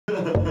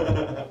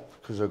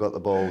because I got the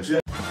balls.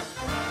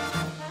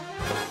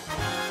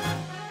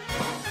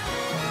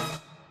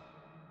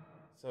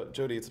 So,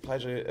 Jodie, it's a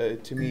pleasure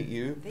to meet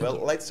you.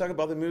 Let's talk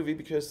about the movie,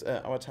 because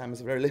our time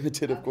is very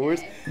limited, of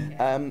course.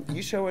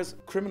 You show us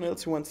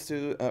criminals who wants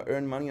to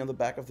earn money on the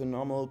back of the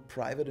normal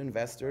private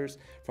investors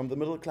from the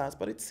middle class,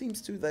 but it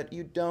seems to that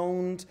you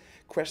don't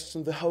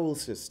question the whole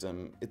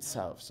system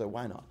itself, so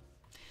why not?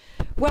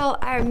 Well,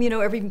 you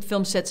know, every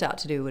film sets out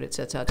to do what it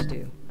sets out to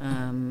do.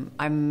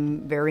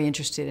 I'm very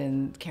interested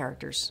in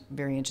characters,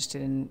 very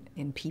interested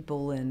in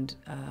people and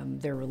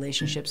their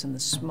relationships and the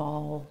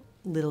small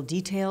little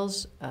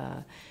details.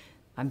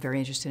 I'm very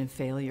interested in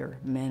failure,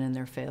 men and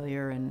their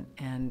failure,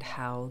 and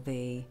how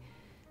they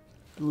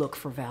look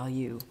for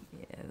value.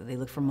 They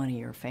look for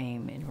money or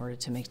fame in order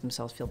to make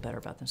themselves feel better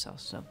about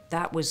themselves. So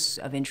that was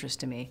of interest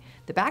to me.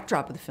 The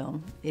backdrop of the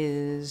film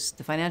is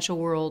the financial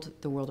world,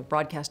 the world of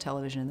broadcast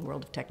television, and the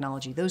world of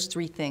technology. Those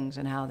three things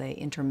and how they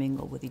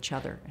intermingle with each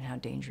other and how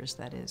dangerous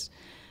that is.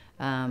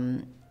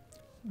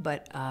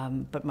 But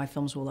my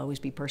films will always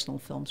be personal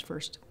films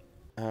first.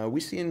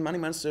 We see in Money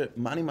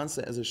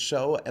Monster as a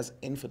show, as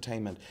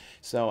infotainment.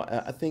 So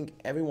I think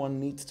everyone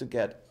needs to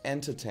get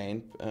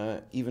entertained,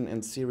 even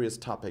in serious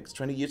topics.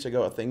 20 years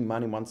ago, I think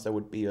Money Monster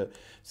would be a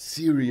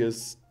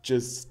serious,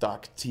 just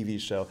stuck TV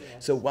show.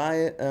 Yes. So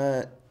why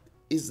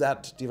is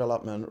that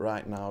development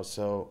right now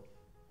so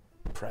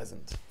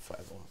present for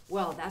everyone?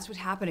 Well, that's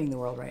what's happening in the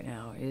world right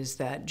now, is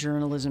that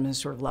journalism has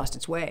sort of lost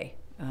its way.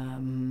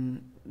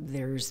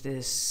 There's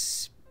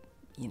this,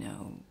 you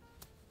know,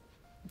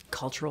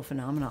 cultural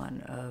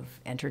phenomenon of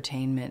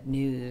entertainment,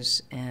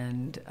 news,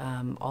 and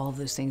all of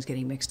those things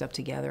getting mixed up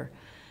together.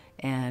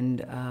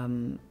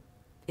 And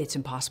it's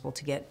impossible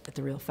to get at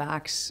the real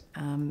facts.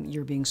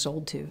 You're being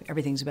sold to.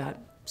 Everything's about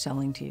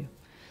selling to you.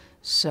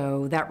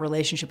 So that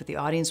relationship with the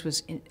audience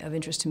was of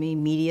interest to me,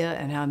 media,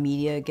 and how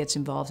media gets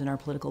involved in our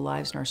political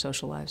lives and our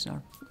social lives and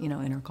our, you know,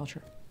 in our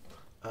culture.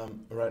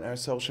 Right now,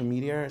 social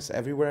media is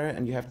everywhere,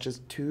 and you have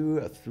just 2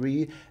 or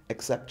 3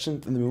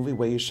 exceptions in the movie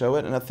where you show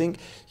it. And I think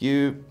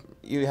you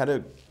had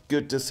a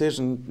good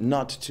decision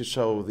not to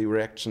show the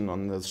reaction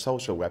on the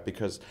social web,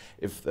 because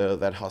if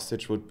that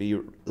hostage would be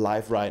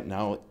live right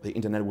now, the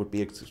internet would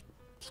be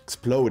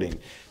exploding.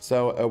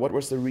 So what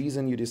was the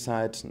reason you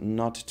decided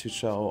not to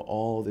show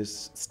all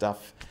this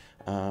stuff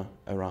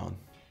around?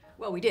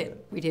 Well, we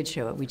did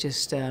show it. We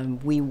just,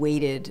 we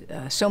waited.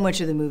 So much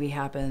of the movie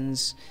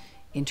happens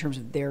in terms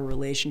of their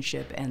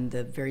relationship and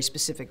the very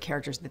specific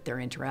characters that they're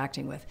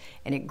interacting with,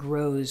 and it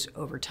grows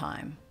over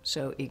time.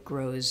 So it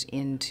grows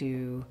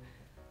into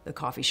the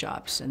coffee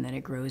shops, and then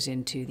it grows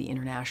into the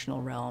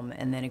international realm,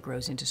 and then it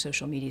grows into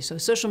social media. So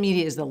social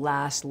media is the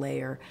last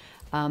layer.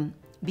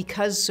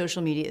 Because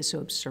social media is so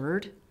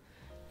absurd,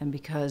 and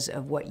because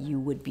of what you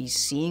would be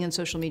seeing on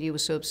social media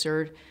was so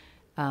absurd,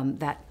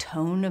 that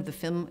tone of the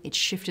film, it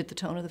shifted the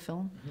tone of the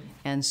film. Mm-hmm.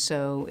 And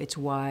so it's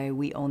why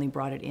we only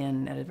brought it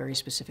in at a very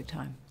specific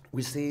time.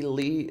 We see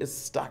Lee is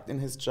stuck in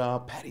his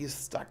job, Patty is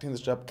stuck in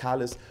his job,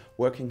 Carl is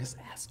working his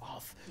ass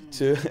off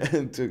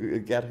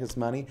to get his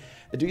money.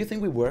 Do you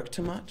think we work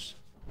too much?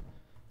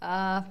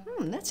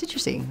 That's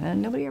interesting.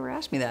 Nobody ever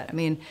asked me that. I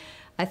mean,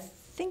 I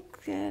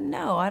think,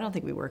 no, I don't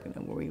think we work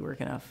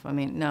enough. I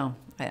mean, no,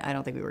 I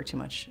don't think we work too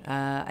much.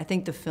 I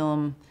think the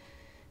film,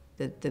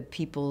 the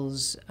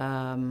people's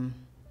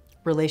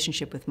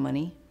relationship with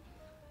money,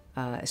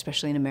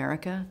 especially in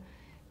America,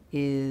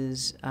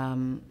 is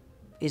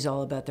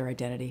all about their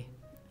identity,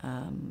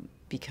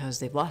 because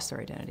they've lost their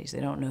identities.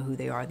 They don't know who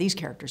they are. These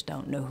characters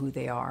don't know who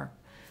they are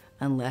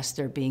unless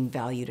they're being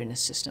valued in a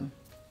system.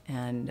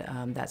 And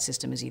that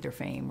system is either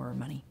fame or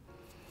money.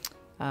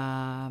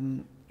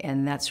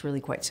 And that's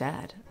really quite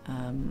sad.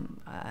 And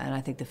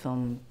I think the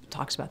film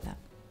talks about that.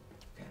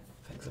 Okay,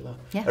 thanks a lot.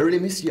 Yeah. I really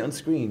miss you on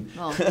screen.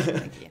 Oh,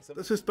 thank you.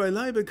 Das ist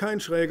beileibe kein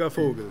schräger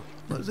Vogel.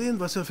 Mal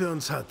sehen, was für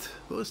uns hat.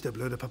 Wo ist der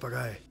blöde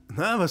Papagei?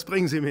 Na, was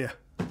bringen Sie mir?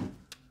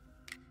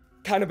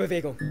 Keine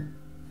Bewegung.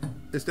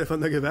 Ist er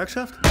von der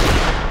Gewerkschaft?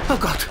 Oh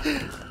Gott!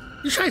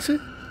 Scheiße!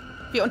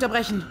 Wir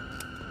unterbrechen.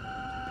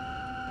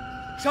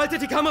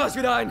 Schaltet die Kameras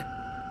wieder ein!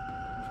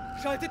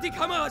 Schaltet die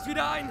Kameras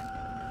wieder ein!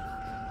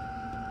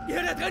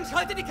 Ihr da drin,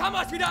 schaltet die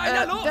Kameras wieder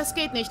ein! Hallo! Das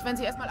geht nicht. Wenn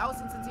Sie erstmal aus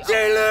sind, sind Sie Sie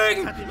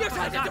lügen! Ihr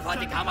schaltet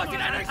sofort die Kameras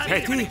wieder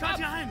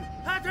ein!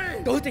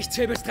 Patty! Gut, ich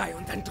zähl bis 3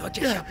 und dann drück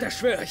ich ab, das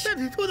schwöre ich.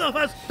 Patty, tu doch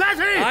was!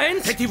 Patty!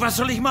 1! Patty, was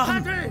soll ich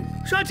machen? Patty!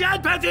 Schalt sie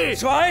an, Patty!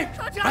 2!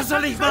 Was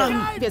soll ich machen?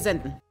 Wir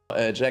senden.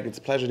 Jack, it's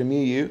a pleasure to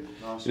meet you.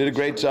 You did a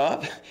great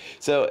job.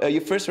 So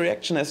your first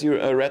reaction as you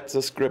read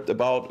the script,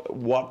 about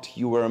what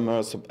you were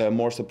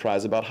more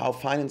surprised about, how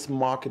finance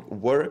market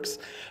works,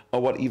 or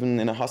what even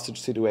in a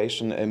hostage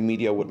situation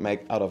media would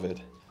make out of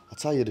it? I'll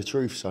tell you the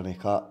truth,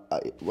 Sonic.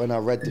 When I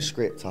read the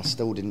script, I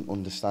still didn't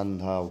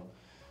understand how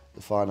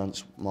the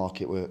finance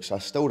market works. I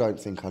still don't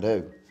think I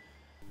do.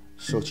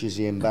 Such as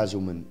the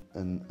embezzlement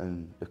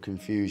and the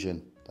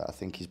confusion that I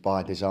think is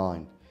by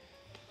design.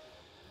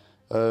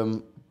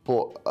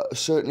 But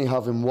certainly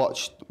having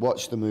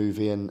watched the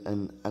movie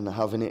and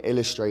having it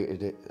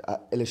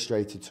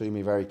illustrated to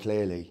me very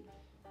clearly,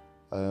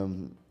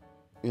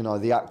 you know,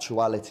 the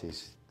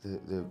actualities,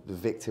 the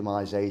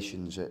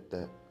victimisations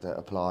that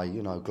apply,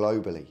 you know,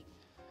 globally,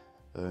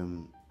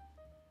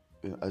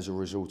 as a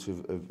result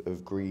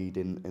of greed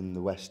in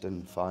the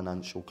Western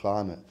financial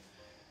climate,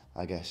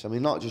 I guess. I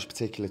mean, not just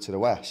particular to the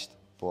West,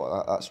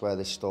 but that's where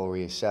this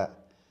story is set.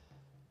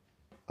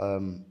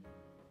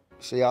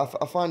 So yeah,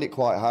 I find it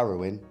quite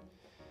harrowing,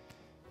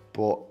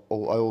 but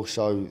I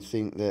also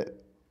think that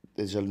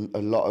there's a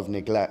lot of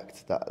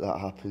neglect that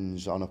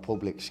happens on a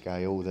public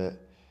scale that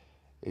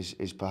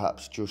is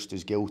perhaps just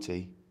as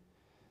guilty.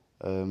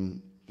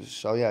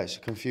 So yeah, it's a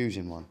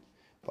confusing one,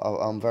 but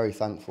I'm very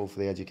thankful for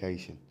the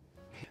education.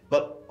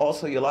 But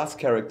also your last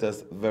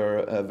characters were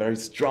a very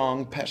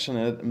strong,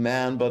 passionate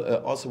man,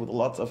 but also with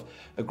lots of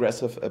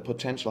aggressive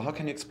potential. How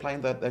can you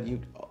explain that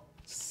you,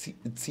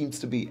 it seems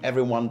to be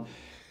everyone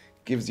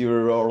gives you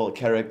a role, a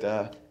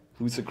character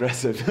who's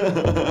aggressive?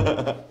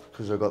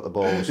 Because I got the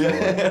balls.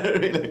 Yeah,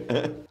 really.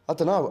 I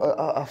don't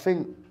know. I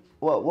think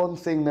one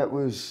thing that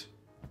was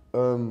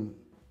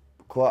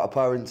quite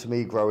apparent to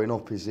me growing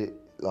up is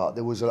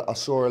I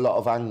saw a lot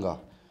of anger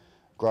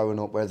growing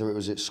up, whether it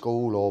was at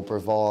school or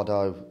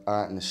bravado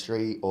out in the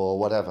street or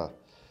whatever.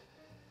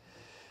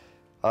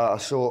 I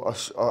saw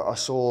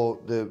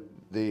that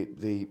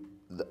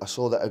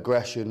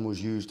aggression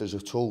was used as a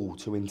tool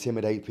to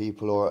intimidate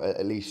people, or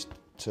at least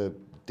to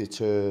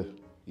deter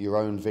your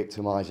own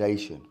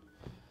victimisation.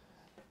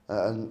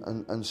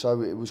 And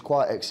so it was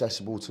quite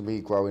accessible to me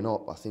growing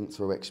up, I think,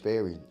 through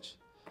experience.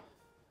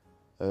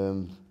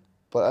 And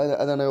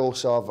then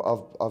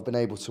also I've been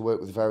able to work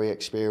with very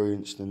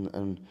experienced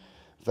and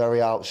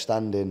very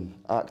outstanding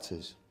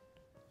actors,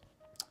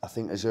 I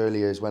think as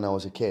early as when I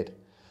was a kid.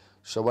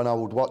 So when I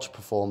would watch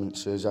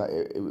performances,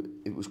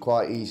 it was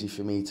quite easy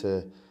for me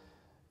to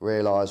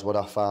realise what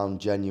I found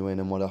genuine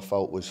and what I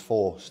felt was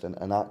forced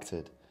and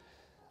acted.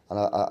 And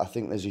I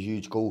think there's a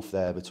huge gulf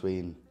there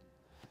between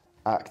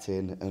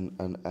acting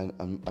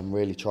and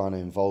really trying to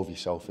involve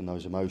yourself in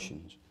those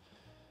emotions.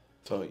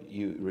 So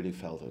you really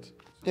felt it?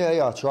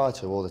 Yeah, I try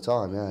to all the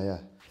time, yeah.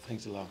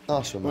 Thanks a lot.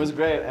 Nice one, It was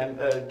great, and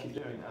keep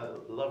doing. I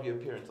love your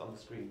appearance on the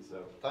screen.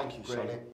 So thank you, Sonny.